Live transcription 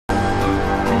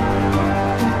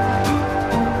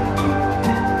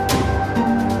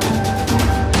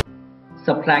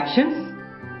Subtractions.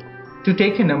 To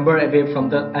take a number away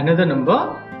from another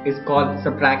number is called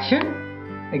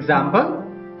subtraction. Example,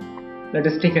 let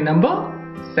us take a number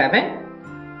 7.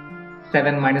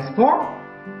 7 minus 4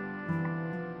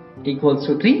 equals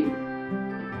to 3.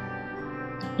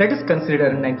 Let us consider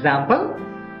an example.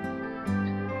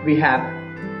 We have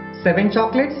 7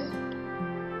 chocolates.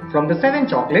 From the 7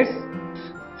 chocolates,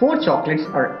 4 chocolates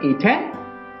are eaten.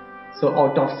 So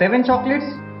out of 7 chocolates,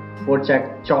 4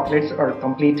 chocolates are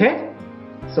completed.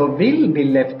 So we'll be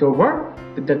left over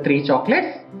with the 3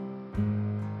 chocolates.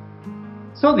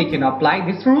 So we can apply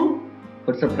this rule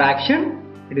for subtraction.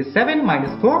 It is 7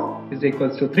 minus 4 is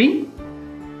equals to 3.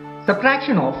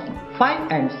 Subtraction of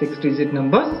 5 and 6 digit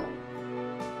numbers.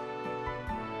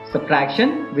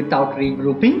 Subtraction without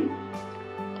regrouping.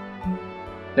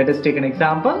 Let us take an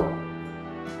example.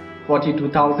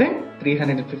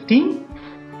 42,315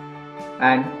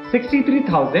 and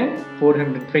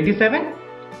 63,427.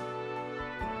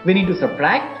 We need to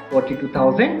subtract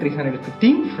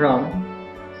 42,315 from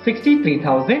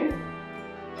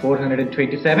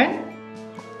 63,427.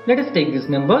 Let us take these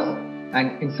numbers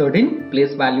and insert in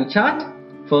place value chart.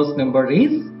 First number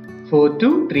is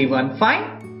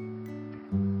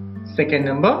 42315. Second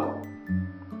number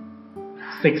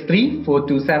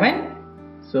 63427.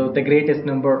 So the greatest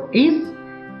number is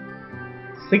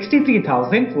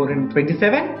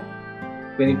 63,427.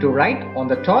 We need to write on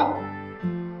the top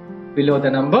below the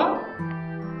number.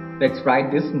 Let's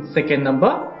write this second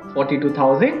number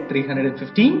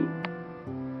 42,315.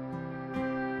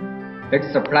 Let's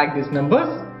subtract these numbers.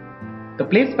 The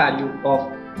place value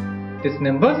of these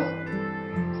numbers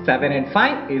 7 and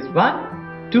 5 is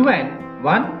 1, 2 and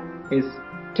 1 is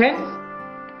tens,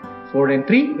 4 and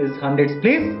 3 is hundreds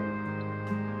place,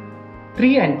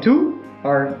 3 and 2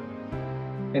 are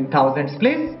in thousands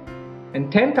place, and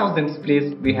 10,000s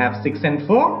place we have 6 and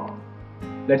 4.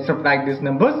 Let's subtract these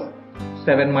numbers.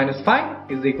 7 minus 5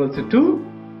 is equal to 2,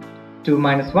 2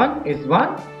 minus 1 is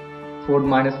 1, 4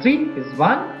 minus 3 is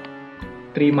 1,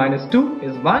 3 minus 2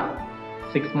 is 1,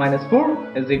 6 minus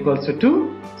 4 is equals to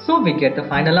 2. So we get the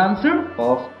final answer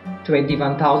of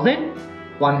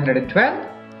 21,112.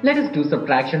 Let us do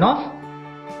subtraction of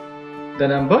the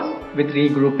numbers with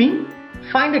regrouping.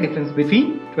 Find the difference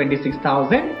between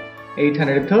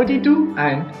 26,832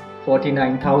 and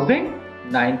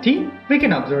 49,090. We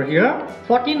can observe here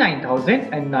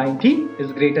 49,090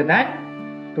 is greater than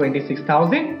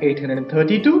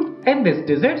 26,832. In this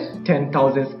digits,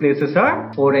 10,000s places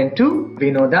are 4 and 2.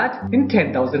 We know that in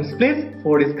 10,000s place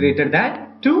 4 is greater than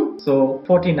 2. So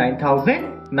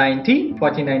 49,090,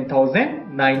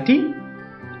 49,090.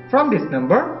 From this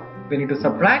number we need to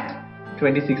subtract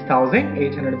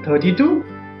 26,832.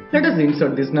 Let us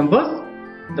insert these numbers.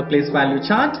 The place value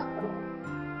chart,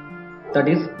 that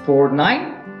is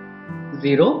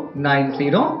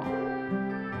 49090,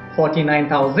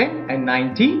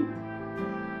 49,090.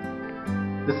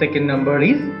 The second number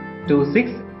is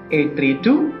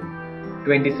 26832,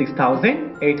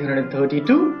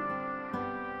 26,832.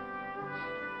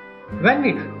 When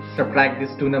we subtract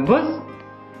these two numbers,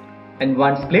 in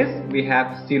ones place we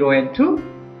have 0 and 2,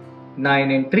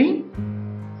 9 and 3,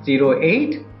 0,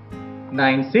 8,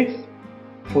 9, 6,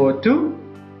 4, 2.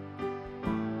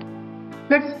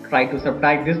 Let's try to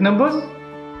subtract these numbers.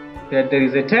 Here there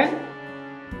is a 10,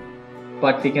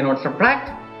 but we cannot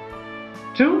subtract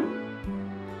 2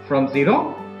 from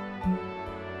 0.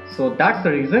 So that's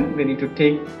the reason we need to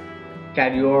take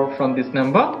carry over from this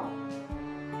number.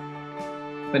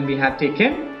 When we have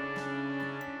taken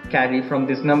carry from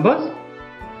these numbers,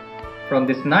 from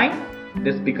this 9,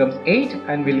 this becomes 8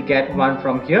 and we'll get 1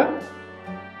 from here.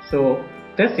 So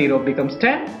this 0 becomes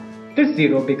 10, this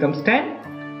 0 becomes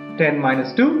 10, 10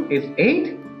 minus 2 is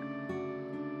 8.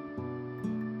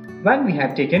 When we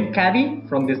have taken carry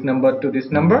from this number to this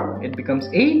number, it becomes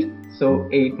 8. So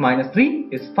 8 minus 3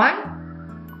 is 5.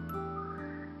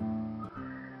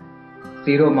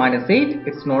 0 minus 8,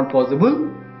 it's not possible.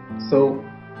 So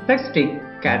let's take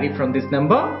carry from this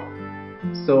number.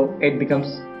 So it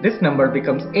becomes, this number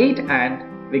becomes 8 and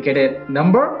we get a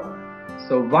number.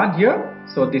 So 1 here.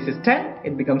 So this is 10,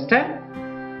 it becomes 10.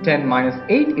 10 minus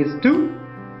 8 is 2.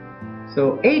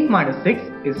 So 8 minus 6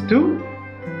 is 2.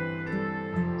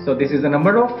 So this is the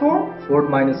number of 4. 4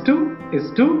 minus 2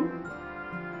 is 2.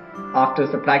 After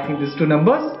subtracting these two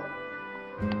numbers,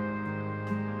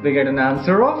 we get an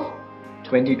answer of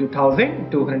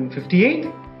 22,258.